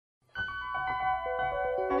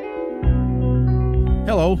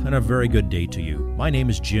Hello, and a very good day to you. My name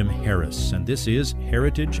is Jim Harris, and this is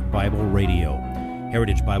Heritage Bible Radio.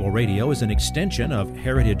 Heritage Bible Radio is an extension of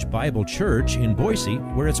Heritage Bible Church in Boise,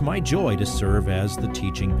 where it's my joy to serve as the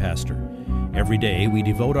teaching pastor. Every day, we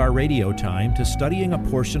devote our radio time to studying a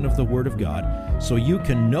portion of the Word of God so you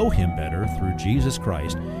can know Him better through Jesus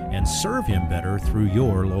Christ and serve Him better through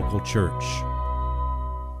your local church.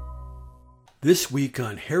 This week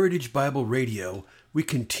on Heritage Bible Radio, we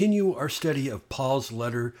continue our study of Paul's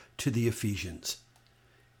letter to the Ephesians.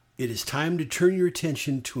 It is time to turn your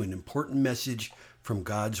attention to an important message from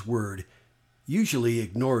God's Word, usually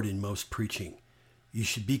ignored in most preaching. You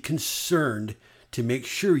should be concerned to make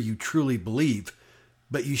sure you truly believe,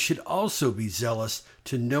 but you should also be zealous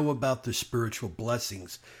to know about the spiritual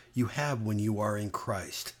blessings you have when you are in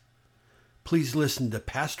Christ. Please listen to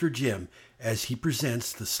Pastor Jim as he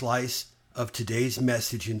presents the slice of today's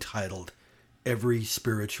message entitled, Every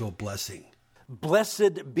Spiritual Blessing.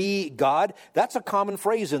 Blessed be God. That's a common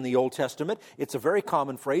phrase in the Old Testament. It's a very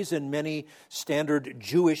common phrase in many standard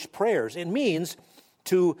Jewish prayers. It means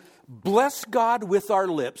to bless God with our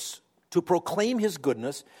lips, to proclaim His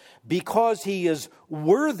goodness, because He is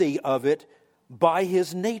worthy of it by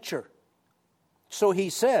His nature. So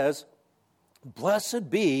he says,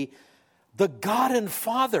 blessed be the God and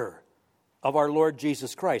Father of our Lord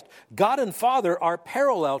Jesus Christ. God and Father are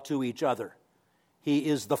parallel to each other. He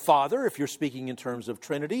is the Father, if you're speaking in terms of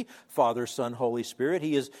Trinity, Father, Son, Holy Spirit.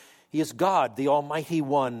 He is God, the Almighty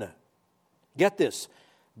One. Get this.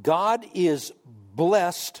 God is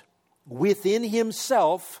blessed within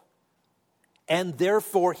Himself, and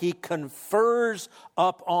therefore He confers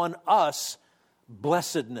upon us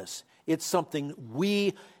blessedness. It's something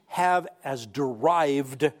we have as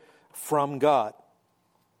derived from God.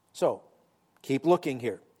 So, keep looking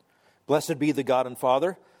here. Blessed be the God and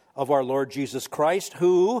Father of our Lord Jesus Christ,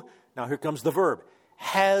 who, now here comes the verb,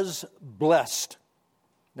 has blessed.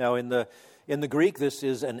 Now in the Greek, this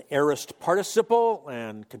is an aorist participle,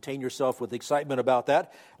 and contain yourself with excitement about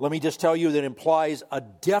that. Let me just tell you that it implies a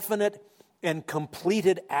definite and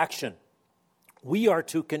completed action. We are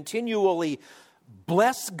to continually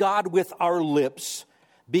bless God with our lips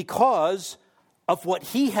because of what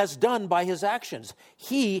He has done by His actions.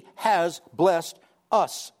 He has blessed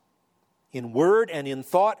us. In word and in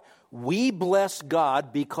thought, we bless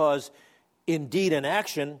God because, indeed in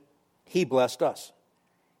action, He blessed us.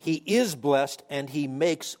 He is blessed and He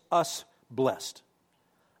makes us blessed.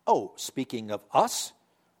 Oh, speaking of us,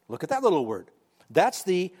 look at that little word. That's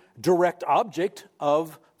the direct object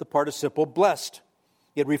of the participle blessed.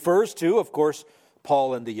 It refers to, of course,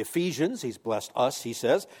 Paul and the Ephesians. He's blessed us, he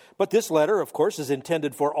says. But this letter, of course, is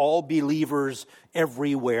intended for all believers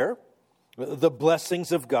everywhere. The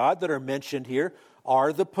blessings of God that are mentioned here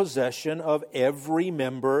are the possession of every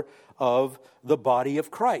member of the body of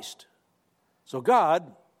Christ. So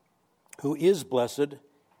God, who is blessed,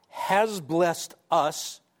 has blessed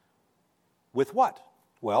us with what?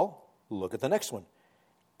 Well, look at the next one.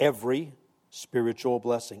 Every spiritual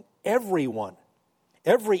blessing. Everyone.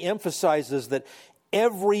 Every emphasizes that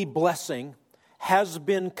every blessing has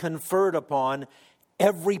been conferred upon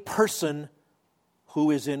every person who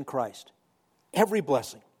is in Christ. Every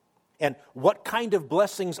blessing. And what kind of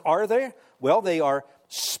blessings are there? Well, they are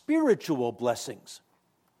spiritual blessings.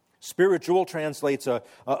 Spiritual translates a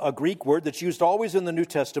Greek word that's used always in the New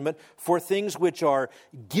Testament for things which are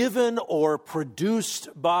given or produced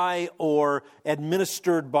by or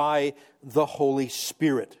administered by the Holy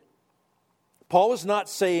Spirit. Paul is not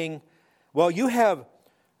saying, well, you have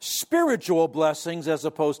spiritual blessings as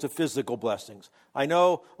opposed to physical blessings. I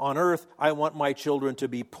know on earth I want my children to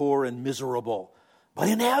be poor and miserable, but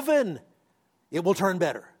in heaven it will turn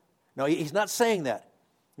better. No, he's not saying that.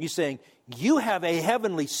 He's saying you have a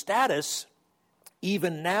heavenly status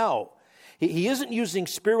even now. He isn't using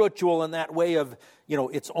spiritual in that way of,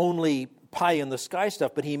 it's only pie in the sky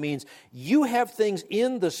stuff, but he means you have things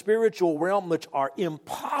in the spiritual realm which are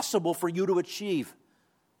impossible for you to achieve.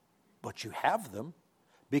 But you have them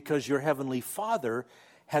because your heavenly Father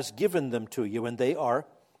has given them to you, and they are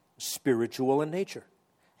spiritual in nature.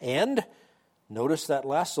 And notice that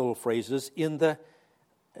last little phrases in the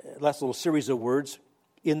last little series of words,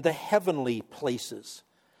 in the heavenly places.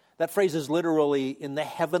 That phrase is literally in the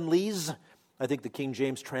heavenlies. I think the King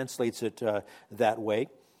James translates it that way.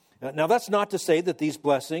 Now, that's not to say that these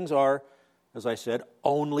blessings are, as I said,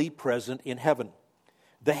 only present in heaven.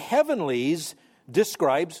 The heavenlies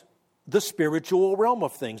describes the spiritual realm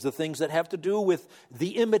of things, the things that have to do with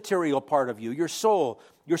the immaterial part of you, your soul,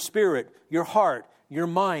 your spirit, your heart, your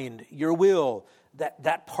mind, your will,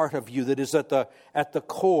 that part of you that is at the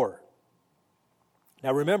core.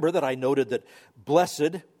 Now remember that I noted that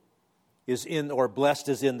blessed is blessed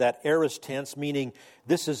is in that aorist tense, meaning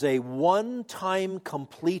this is a one-time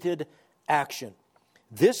completed action.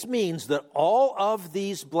 This means that all of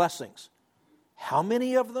these blessings, how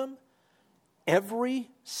many of them? Every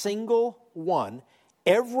single one,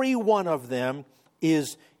 every one of them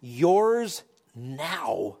is yours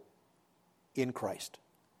now in Christ.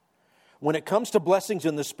 When it comes to blessings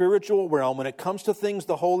in the spiritual realm, when it comes to things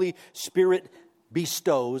the Holy Spirit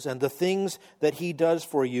bestows and the things that He does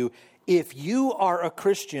for you, if you are a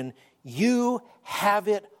Christian, you have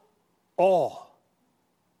it all.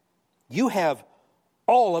 You have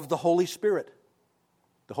all of the Holy Spirit.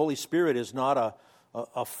 The Holy Spirit is not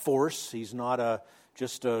a force. He's not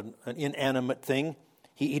just an inanimate thing.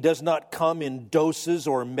 He does not come in doses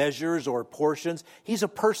or measures or portions. He's a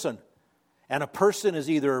person. And a person is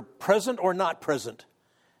either present or not present.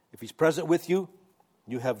 If He's present with you,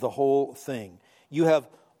 you have the whole thing. You have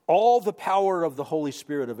all the power of the Holy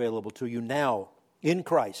Spirit available to you now in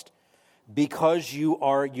Christ because you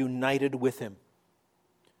are united with Him.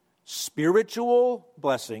 Spiritual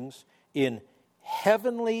blessings in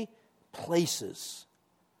heavenly places.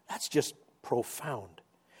 That's just profound.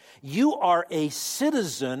 You are a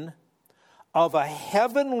citizen of a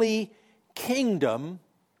heavenly kingdom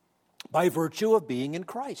by virtue of being in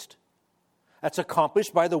Christ. That's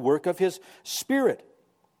accomplished by the work of His Spirit.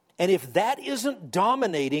 And if that isn't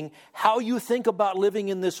dominating how you think about living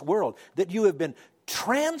in this world, that you have been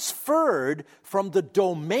transferred from the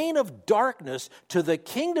domain of darkness to the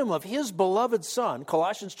kingdom of His beloved Son,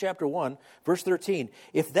 Colossians chapter 1, verse 13,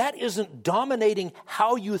 if that isn't dominating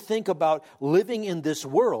how you think about living in this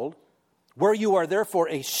world, where you are therefore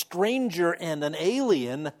a stranger and an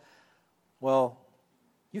alien, well,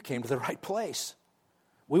 you came to the right place.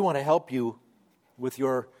 We want to help you with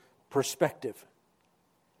your perspective.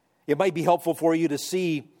 It might be helpful for you to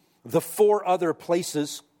see the 4 other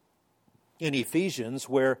places in Ephesians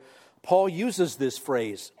where Paul uses this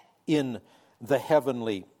phrase, in the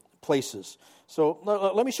heavenly places. So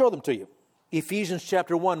let me show them to you. Ephesians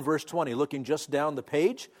chapter 1, verse 20, looking just down the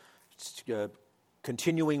page,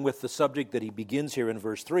 continuing with the subject that he begins here in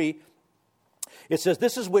verse 3. It says,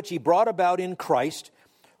 "This is which He brought about in Christ,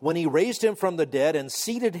 when He raised Him from the dead and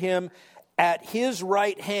seated Him at His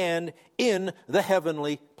right hand in the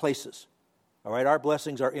heavenly places." All right, our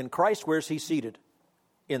blessings are in Christ. Where's He seated?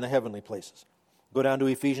 In the heavenly places. Go down to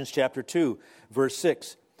Ephesians chapter 2, verse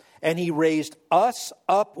 6. "And He raised us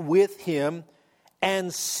up with Him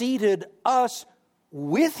and seated us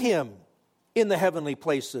with Him in the heavenly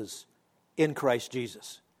places in Christ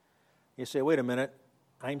Jesus." You say, wait a minute,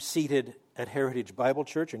 I'm seated at Heritage Bible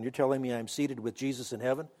Church and you're telling me I'm seated with Jesus in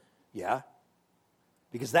heaven? Yeah,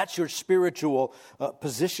 because that's your spiritual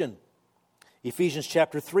position. Ephesians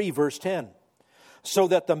chapter 3, verse 10. "So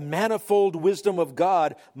that the manifold wisdom of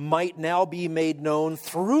God might now be made known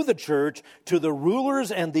through the church to the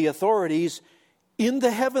rulers and the authorities in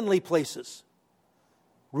the heavenly places."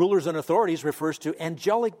 Rulers and authorities refers to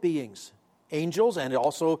angelic beings, angels, and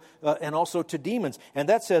also to demons. And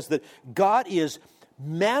that says that God is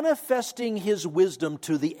manifesting His wisdom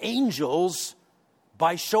to the angels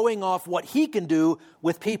by showing off what He can do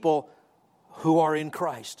with people who are in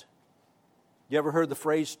Christ. You ever heard the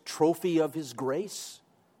phrase trophy of His grace?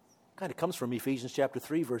 Kind of comes from Ephesians chapter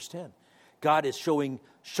 3, verse 10. God is showing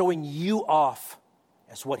you off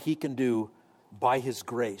as what He can do by His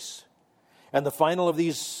grace. And the final of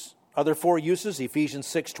these other 4 uses, Ephesians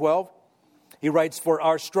 6:12, he writes, "For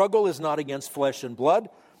our struggle is not against flesh and blood,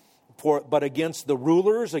 but against the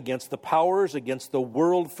rulers, against the powers, against the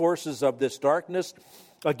world forces of this darkness,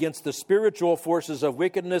 against the spiritual forces of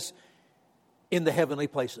wickedness in the heavenly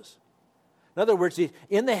places." In other words,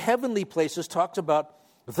 in the heavenly places talks about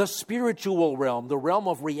the spiritual realm, the realm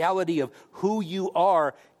of reality of who you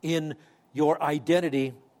are in your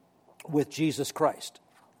identity with Jesus Christ.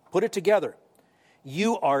 Put it together.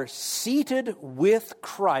 You are seated with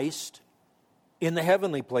Christ in the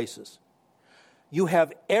heavenly places. You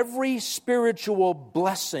have every spiritual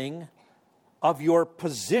blessing of your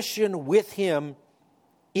position with Him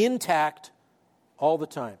intact all the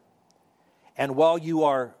time. And while you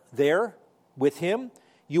are there with Him,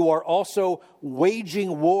 you are also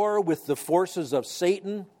waging war with the forces of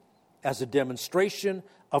Satan as a demonstration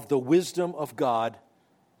of the wisdom of God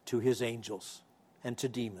to His angels and to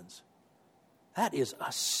demons. That is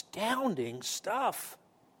astounding stuff.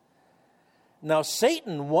 Now,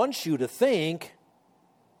 Satan wants you to think,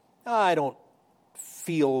 I don't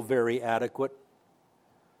feel very adequate.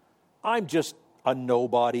 I'm just a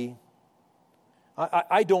nobody.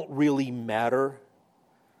 I don't really matter.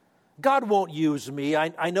 God won't use me.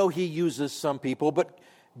 I know He uses some people, but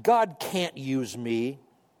God can't use me.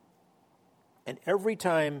 And every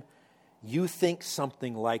time you think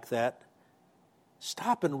something like that,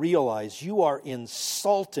 stop and realize you are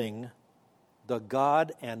insulting the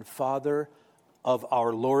God and Father of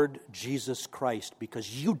our Lord Jesus Christ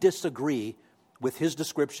because you disagree with His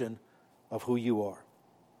description of who you are.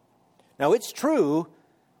 Now, it's true,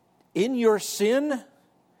 in your sin,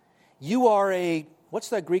 you are what's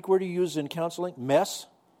that Greek word you use in counseling? Mess?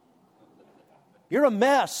 You're a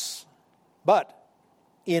mess. But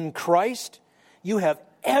in Christ, you have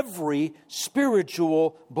every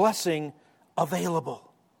spiritual blessing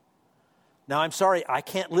available. Now, I'm sorry, I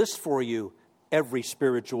can't list for you every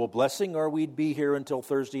spiritual blessing, or we'd be here until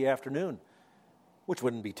Thursday afternoon, which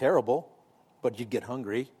wouldn't be terrible, but you'd get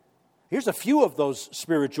hungry. Here's a few of those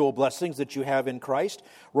spiritual blessings that you have in Christ.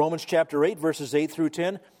 Romans chapter 8, verses 8 through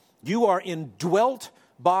 10. You are indwelt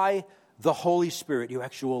by the Holy Spirit. You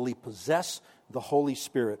actually possess the Holy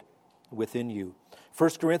Spirit within you.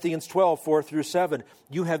 1 Corinthians 12, 4 through 7.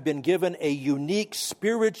 You have been given a unique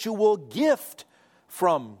spiritual gift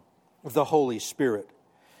from the Holy Spirit.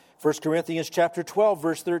 1 Corinthians chapter 12,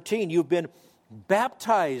 verse 13. You've been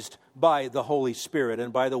baptized by the Holy Spirit.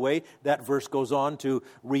 And by the way, that verse goes on to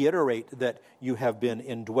reiterate that you have been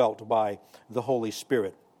indwelt by the Holy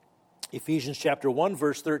Spirit. Ephesians chapter 1,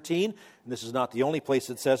 verse 13, and this is not the only place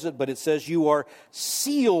it says it, but it says you are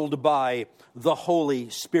sealed by the Holy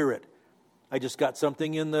Spirit. I just got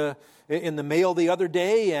something in the mail the other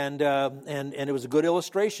day, and it was a good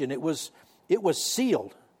illustration. It was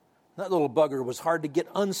sealed. That little bugger was hard to get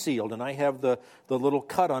unsealed, and I have the little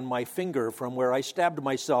cut on my finger from where I stabbed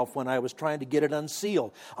myself when I was trying to get it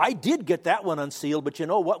unsealed. I did get that one unsealed, but you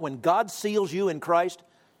know what? When God seals you in Christ,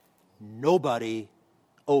 nobody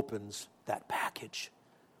opens that package.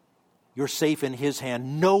 You're safe in His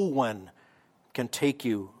hand. No one can take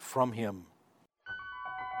you from Him.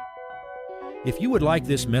 If you would like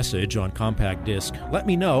this message on compact disc, let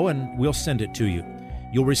me know and we'll send it to you.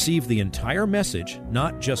 You'll receive the entire message,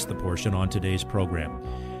 not just the portion on today's program.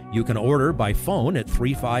 You can order by phone at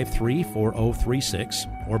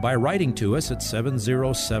 353-4036 or by writing to us at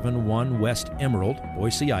 7071 West Emerald,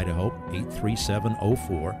 Boise, Idaho,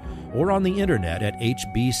 83704, or on the internet at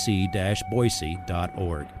hbc-boise.org.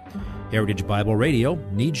 Heritage Bible Radio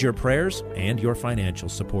needs your prayers and your financial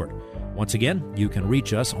support. Once again, you can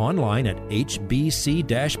reach us online at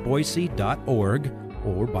hbc-boise.org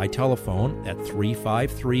or by telephone at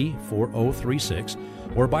 353-4036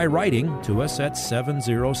 or by writing to us at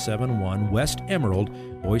 7071 West Emerald,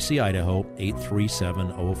 Boise, Idaho,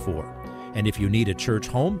 83704. And if you need a church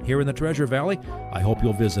home here in the Treasure Valley, I hope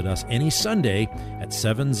you'll visit us any Sunday at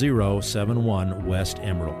 7071 West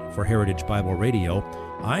Emerald. For Heritage Bible Radio,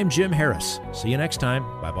 I'm Jim Harris. See you next time.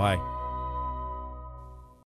 Bye-bye.